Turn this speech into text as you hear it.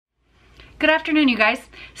Good afternoon, you guys.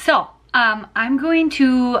 So, I'm going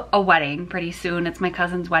to a wedding pretty soon. It's my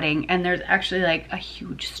cousin's wedding, and there's actually like a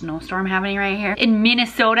huge snowstorm happening right here in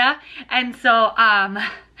Minnesota. And so,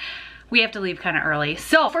 we have to leave kind of early.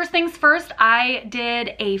 So first things first, I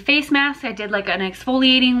did a face mask. I did like an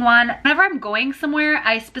exfoliating one. Whenever I'm going somewhere,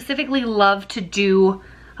 I specifically love to do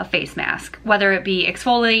a face mask, whether it be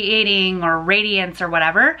exfoliating or radiance or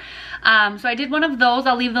whatever. So I did one of those.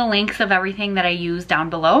 I'll leave the links of everything that I use down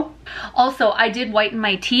below. Also, I did whiten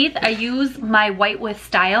my teeth. I use my White with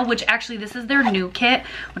Style, which actually this is their new kit,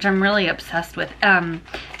 which I'm really obsessed with.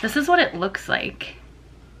 This is what it looks like.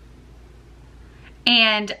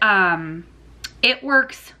 And it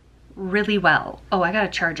works really well. Oh, I gotta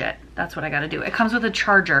charge it. That's what I gotta do. It comes with a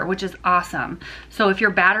charger, which is awesome. So if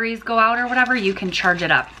your batteries go out or whatever, you can charge it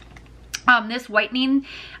up. This whitening,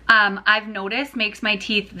 I've noticed makes my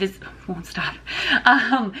teeth, won't stop,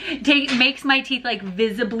 makes my teeth like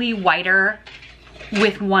visibly whiter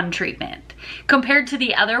with one treatment. Compared to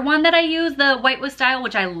the other one that I use, the White with Style,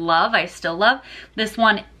 which I love, I still love, this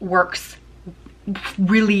one works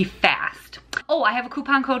really fast. Oh, I have a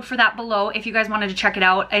coupon code for that below if you guys wanted to check it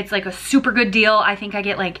out. It's like a super good deal. I think I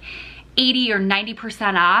get like 80 or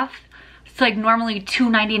 90% off. It's like normally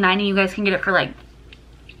 $2.99 and you guys can get it for like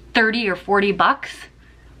 30 or 40 bucks.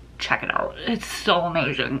 Check it out. It's so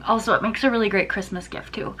amazing. Also, it makes a really great Christmas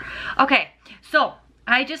gift too. Okay, so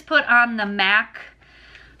I just put on the MAC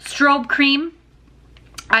strobe cream.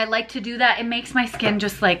 I like to do that. It makes my skin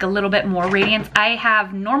just like a little bit more radiant. I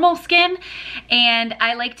have normal skin and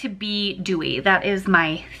I like to be dewy. That is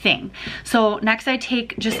my thing. So next I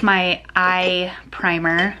take just my eye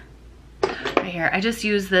primer right here. I just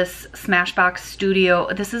use this Smashbox Studio.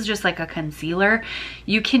 This is just like a concealer.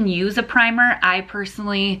 You can use a primer. I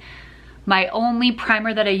personally, my only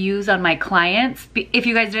primer that I use on my clients, if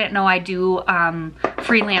you guys didn't know, I do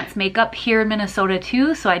freelance makeup here in Minnesota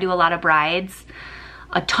too. So I do a lot of brides.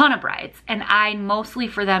 A ton of brides, and I mostly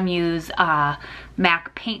for them use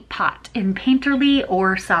MAC Paint Pot in Painterly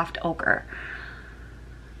or Soft Ochre.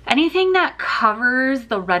 Anything that covers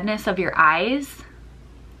the redness of your eyes.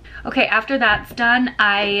 Okay, after that's done,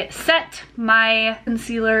 I set my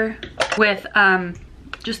concealer with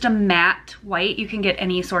just a matte white. You can get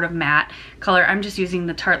any sort of matte color. I'm just using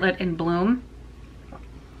the Tartelette in Bloom.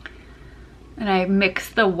 And I mix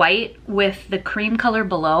the white with the cream color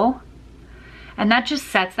below. And that just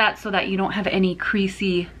sets that so that you don't have any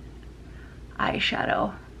creasy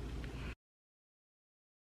eyeshadow.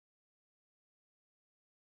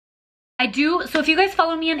 I do, so if you guys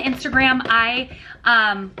follow me on Instagram,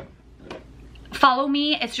 follow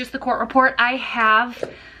me, it's just Thecortreport. I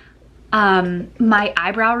have my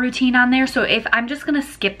eyebrow routine on there. So if I'm just gonna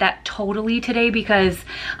skip that totally today because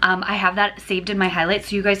I have that saved in my highlights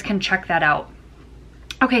so you guys can check that out.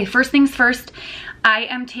 Okay, first things first, I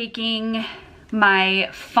am taking my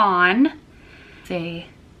Fawn, say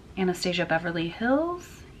Anastasia Beverly Hills.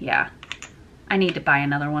 Yeah, I need to buy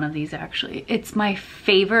another one of these actually. It's my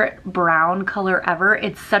favorite brown color ever.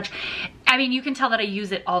 It's such, I mean, you can tell that I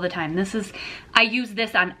use it all the time. I use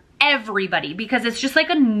this on everybody because it's just like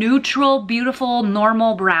a neutral, beautiful,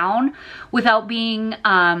 normal brown without being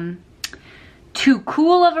too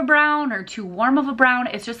cool of a brown or too warm of a brown.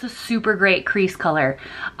 It's just a super great crease color.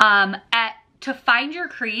 To find your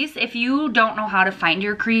crease, if you don't know how to find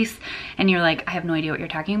your crease and you're like, I have no idea what you're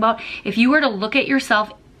talking about, if you were to look at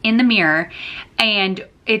yourself in the mirror and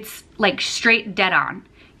it's like straight dead on,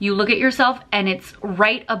 you look at yourself and it's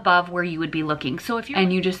right above where you would be looking. So if you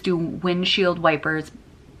and you just do windshield wipers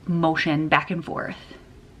motion back and forth.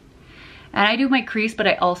 And I do my crease, but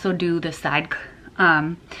I also do the side,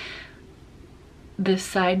 this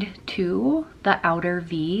side too, the outer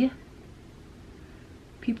V.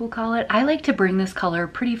 People call it. I like to bring this color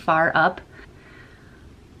pretty far up.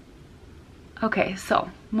 Okay,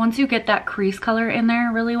 so once you get that crease color in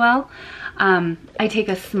there really well, I take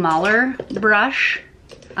a smaller brush.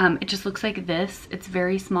 It just looks like this. It's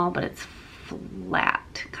very small, but it's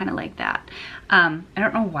flat, kind of like that. I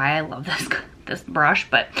don't know why I love this brush,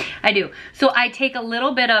 but I do. So I take a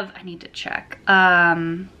little bit of, I need to check,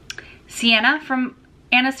 Sienna from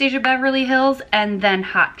Anastasia Beverly Hills, and then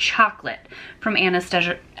Hot Chocolate from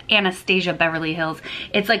Anastasia Beverly Hills.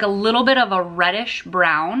 It's like a little bit of a reddish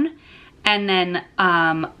brown, and then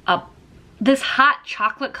this Hot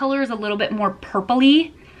Chocolate color is a little bit more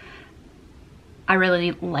purpley. I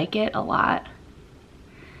really like it a lot.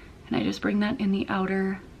 And I just bring that in the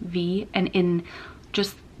outer V and in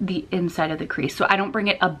just the inside of the crease. So I don't bring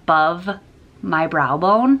it above my brow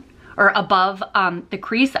bone or above the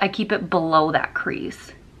crease. I keep it below that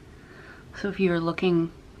crease. So if you're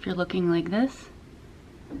looking like this,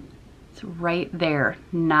 it's It's right there,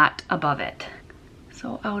 not above it.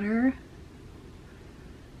 So outer,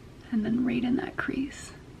 and then right in that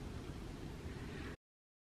crease.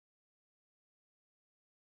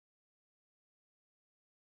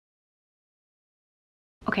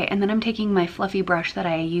 Okay, and then I'm taking my fluffy brush that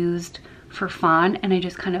I used for fawn, and I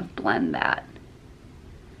just kind of blend that.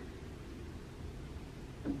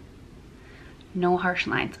 No harsh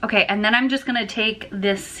lines. Okay, and then I'm just gonna take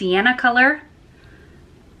this sienna color,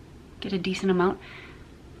 get a decent amount,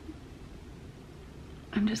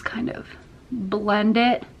 and just kind of blend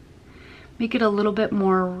it, make it a little bit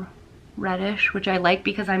more reddish, which I like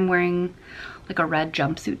because I'm wearing like a red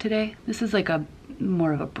jumpsuit today. This is like a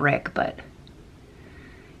more of a brick, but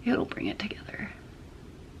it'll bring it together.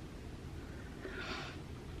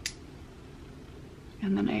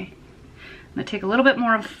 And then I'm gonna take a little bit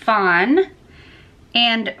more of Fawn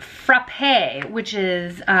and Frappe, which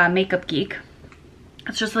is Makeup Geek.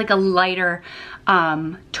 It's just like a lighter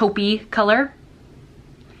taupey color.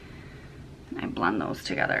 And I blend those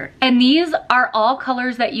together. And these are all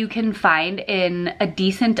colors that you can find in a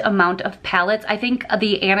decent amount of palettes. I think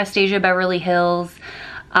the Anastasia Beverly Hills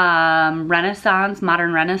Renaissance,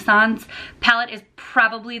 Modern Renaissance palette is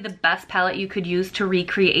probably the best palette you could use to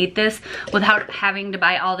recreate this without having to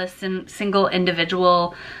buy all this single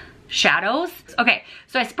individual shadows. Okay,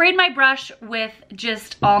 so I sprayed my brush with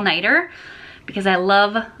just All Nighter because I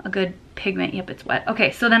love a good pigment. Yep, it's wet.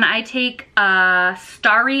 Okay, so then I take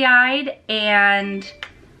Starry Eyed and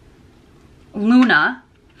Luna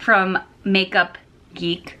from Makeup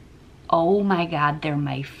Geek. Oh my God, they're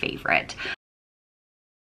my favorite.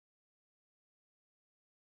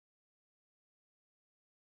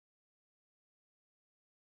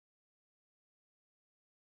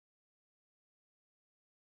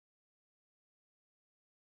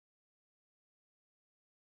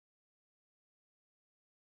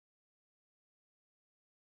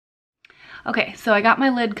 Okay, so I got my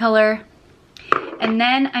lid color, and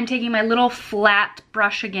then I'm taking my little flat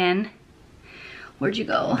brush again. Where'd you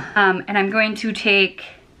go? And I'm going to take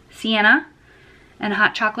Sienna and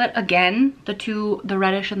Hot Chocolate again, the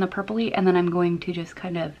reddish and the purpley, and then I'm going to just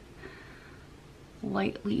kind of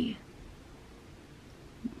lightly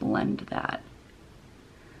blend that.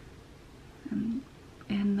 And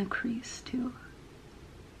in the crease too.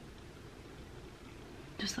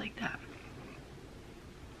 Just like that.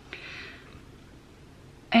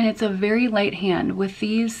 And it's a very light hand. With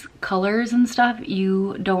these colors and stuff,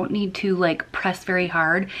 you don't need to like press very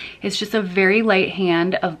hard. It's just a very light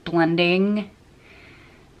hand of blending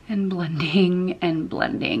and blending and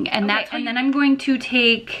blending. And and then I'm going to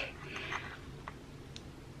take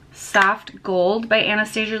Soft Gold by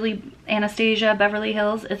Anastasia Beverly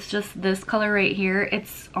Hills. It's just this color right here.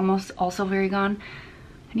 It's almost also very gone.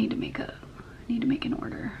 I need to make an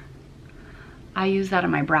order. I use that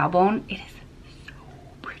on my brow bone. It is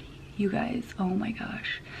you guys, oh my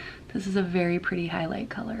gosh, this is a very pretty highlight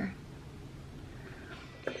color.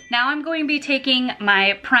 Now I'm going to be taking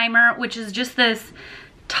my primer, which is just this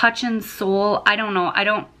Touch and Soul. I don't know, I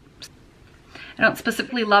don't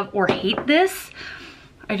specifically love or hate this.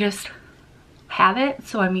 I just have it,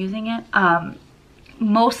 so I'm using it.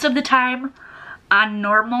 Most of the time on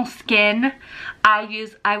normal skin,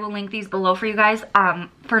 I will link these below for you guys.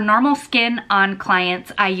 For normal skin on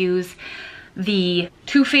clients, I use the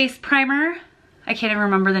Too Faced primer. I can't even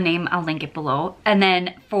remember the name. I'll link it below. And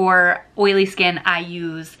then for oily skin, I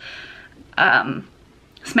use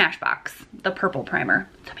Smashbox, the purple primer.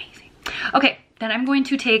 It's amazing. Okay, then I'm going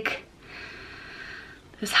to take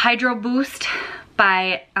this Hydro Boost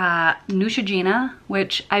by Neutrogena,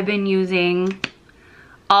 which I've been using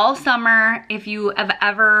all summer. If you have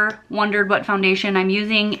ever wondered what foundation I'm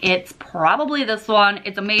using, it's probably this one.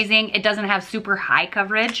 It's amazing. It doesn't have super high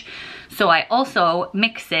coverage. So I also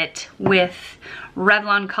mix it with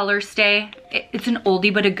Revlon Color Stay. It's an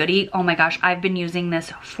oldie but a goodie. Oh my gosh, I've been using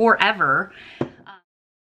this forever.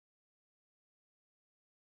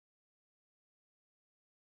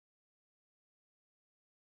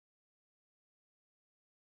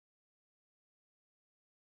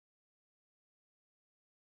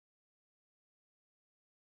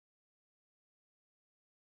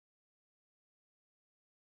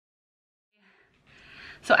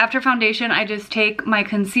 So after foundation, I just take my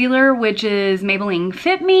concealer, which is Maybelline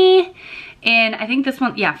Fit Me, and I think this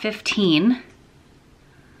one, yeah, 15.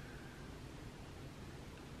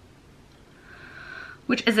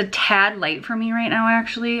 Which is a tad light for me right now,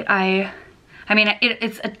 actually. I mean,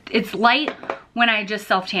 it's light when I just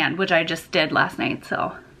self-tanned, which I just did last night,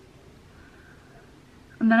 so.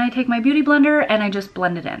 And then I take my beauty blender and I just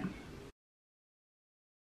blend it in.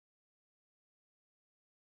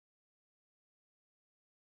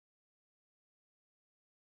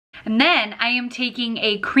 And then I am taking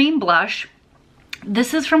a cream blush.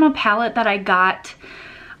 This is from a palette that I got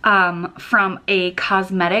from a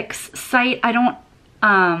cosmetics site. I don't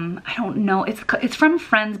know. It's from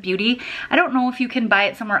Friends Beauty. I don't know if you can buy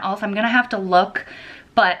it somewhere else. I'm gonna have to look.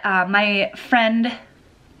 But my friend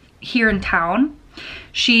here in town,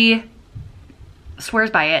 she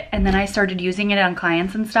swears by it, and then I started using it on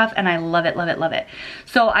clients and stuff, and I love it, love it, love it.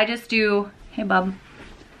 So I just do, hey bub,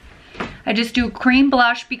 I just do cream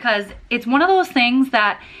blush because it's one of those things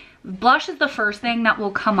that blush is the first thing that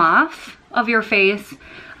will come off of your face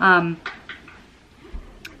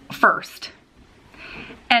first.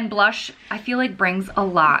 And blush, I feel like, brings a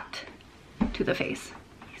lot to the face.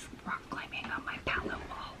 He's rock climbing on my palette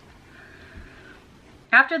wall.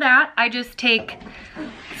 After that, I just take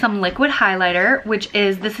some liquid highlighter, which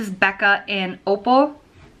is, this is Becca in Opal.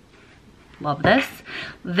 Love this.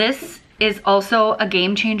 This is also a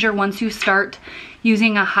game changer. Once you start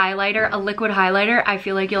using a highlighter, a liquid highlighter, I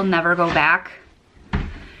feel like you'll never go back.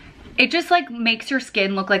 It just like makes your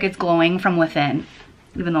skin look like it's glowing from within,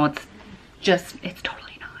 even though it's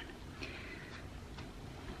totally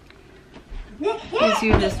not. Gives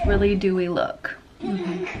you this really dewy look.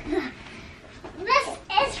 This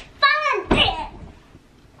is fun.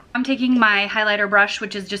 I'm taking my highlighter brush,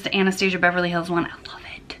 which is just the Anastasia Beverly Hills one. I love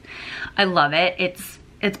it. I love it.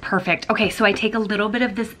 It's perfect. Okay, so I take a little bit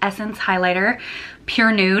of this Essence highlighter,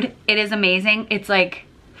 Pure Nude. It is amazing. It's like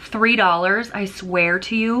 $3, I swear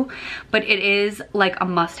to you, but it is like a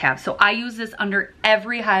must-have. So I use this under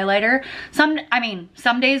every highlighter. Some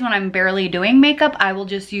days when I'm barely doing makeup, I will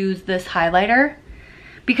just use this highlighter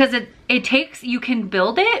because it takes, you can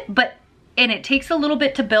build it, and it takes a little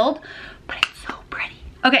bit to build, but it's so pretty.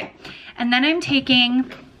 Okay, and then I'm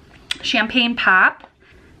taking Champagne Pop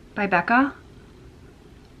by Becca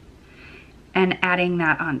and adding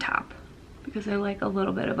that on top because I like a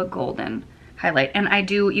little bit of a golden highlight. And I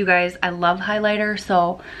do, you guys, I love highlighter,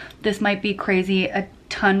 so this might be crazy a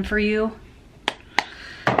ton for you.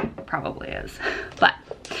 Probably is, but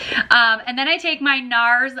and then I take my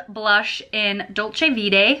NARS blush in Dolce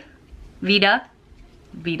Vita.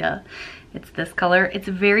 It's this color. It's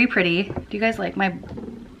very pretty. Do you guys like my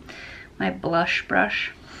blush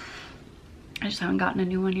brush? I just haven't gotten a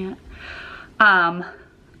new one yet.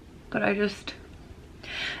 But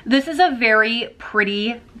this is a very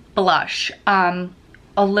pretty blush. A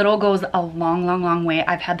little goes a long way.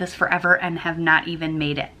 I've had this forever and have not even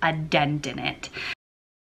made a dent in it.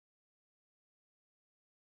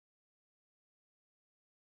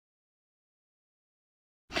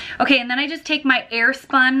 Okay, and then I just take my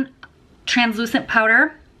Airspun translucent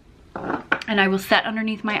powder and I will set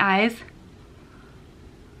underneath my eyes,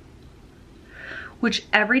 which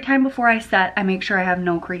every time before I set, I make sure I have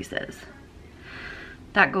no creases.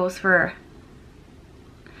 That goes for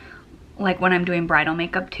like when I'm doing bridal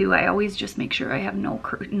makeup too. I always just make sure I have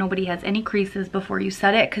nobody has any creases before you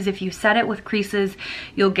set it, because if you set it with creases,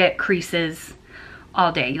 you'll get creases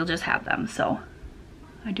all day. You'll just have them. So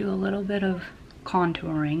I do a little bit of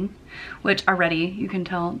contouring, which already you can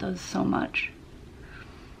tell does so much.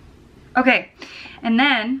 Okay, and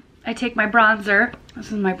then I take my bronzer. This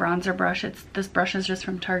is my bronzer brush. This brush is just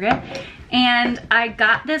from Target, and I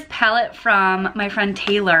got this palette from my friend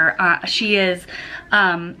Taylor. She is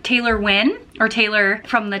Taylor Wynn, or Taylor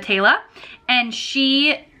from the Taylor, and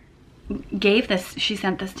she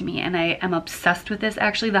sent this to me, and I am obsessed with this.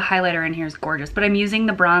 Actually, the highlighter in here is gorgeous, but I'm using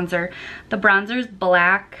the bronzer. The bronzer's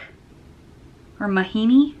black or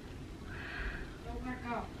Mahini.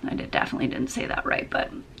 I definitely didn't say that right,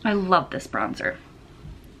 but I love this bronzer.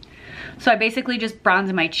 So I basically just bronze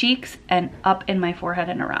in my cheeks and up in my forehead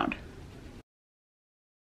and around.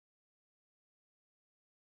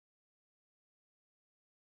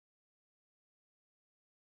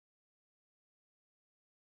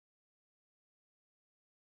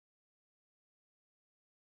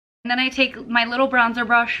 And then I take my little bronzer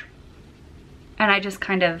brush and I just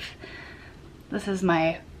kind of, this is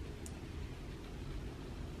my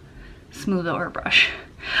smooth over brush.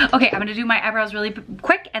 Okay, I'm gonna do my eyebrows really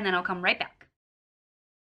quick and then I'll come right back.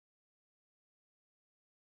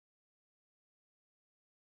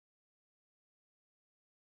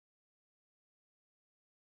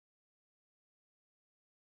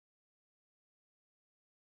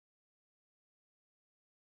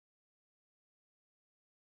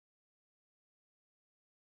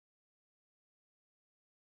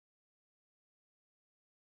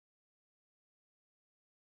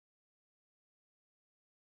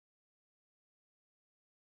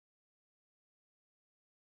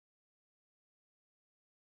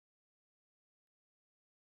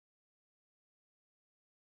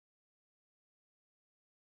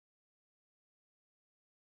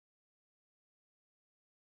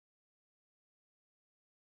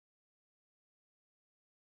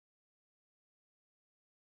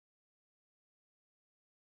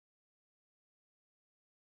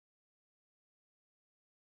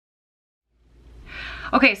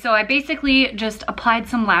 Okay, so I basically just applied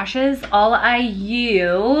some lashes. All I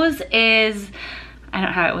use is, I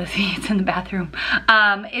don't have it with me, it's in the bathroom,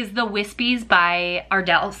 is the Wispies by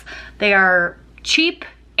Ardell's. They are cheap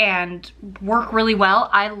and work really well.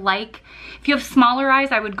 I like, if you have smaller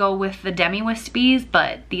eyes, I would go with the Demi Wispies,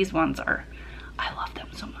 but these ones are, I love them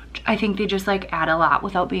so much. I think they just like add a lot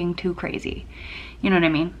without being too crazy. You know what I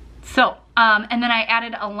mean? So, and then I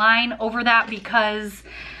added a line over that because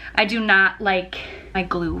I do not like my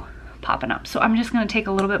glue popping up. So I'm just gonna take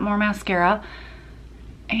a little bit more mascara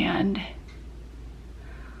and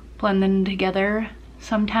blend them together.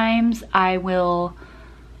 Sometimes I will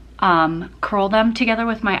curl them together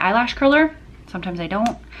with my eyelash curler. Sometimes I don't.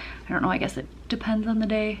 I don't know, I guess it depends on the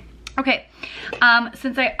day. Okay,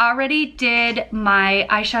 since I already did my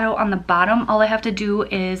eyeshadow on the bottom, all I have to do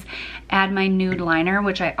is add my nude liner,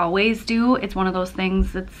 which I always do. It's one of those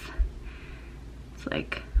things that's, it's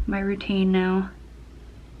like my routine now.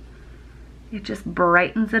 It just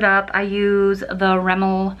brightens it up. I use the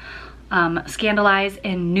Rimmel Scandalize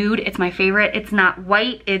in nude. It's my favorite. It's not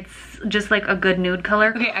white, it's just like a good nude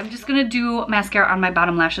color. Okay, I'm just gonna do mascara on my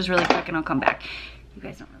bottom lashes really quick and I'll come back. You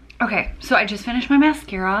guys don't really. Okay, so I just finished my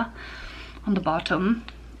mascara on the bottom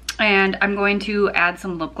and I'm going to add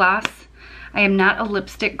some lip gloss. I am not a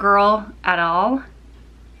lipstick girl at all.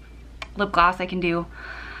 Lip gloss I can do.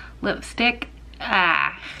 Lipstick,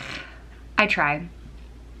 I try.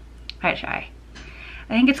 I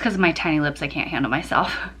think it's because of my tiny lips I can't handle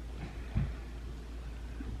myself.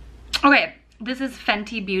 Okay, this is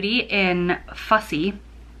Fenty Beauty in Fussy.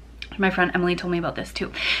 My friend Emily told me about this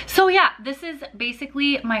too. So yeah, this is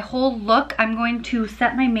basically my whole look. I'm going to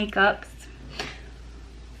set my makeups.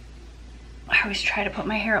 I always try to put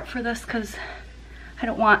my hair up for this because I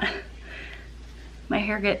don't want my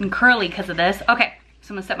hair getting curly because of this. Okay,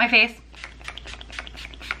 so I'm gonna set my face.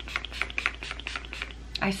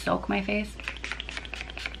 I soak my face.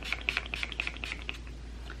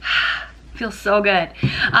 Feels so good.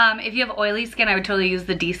 If you have oily skin, I would totally use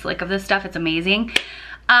the de-slick of this stuff. It's amazing.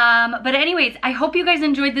 But anyways, I hope you guys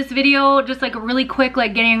enjoyed this video. Just like a really quick,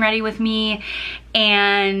 like getting ready with me.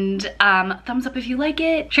 And thumbs up if you like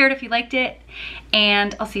it. Share it if you liked it.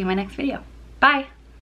 And I'll see you in my next video. Bye.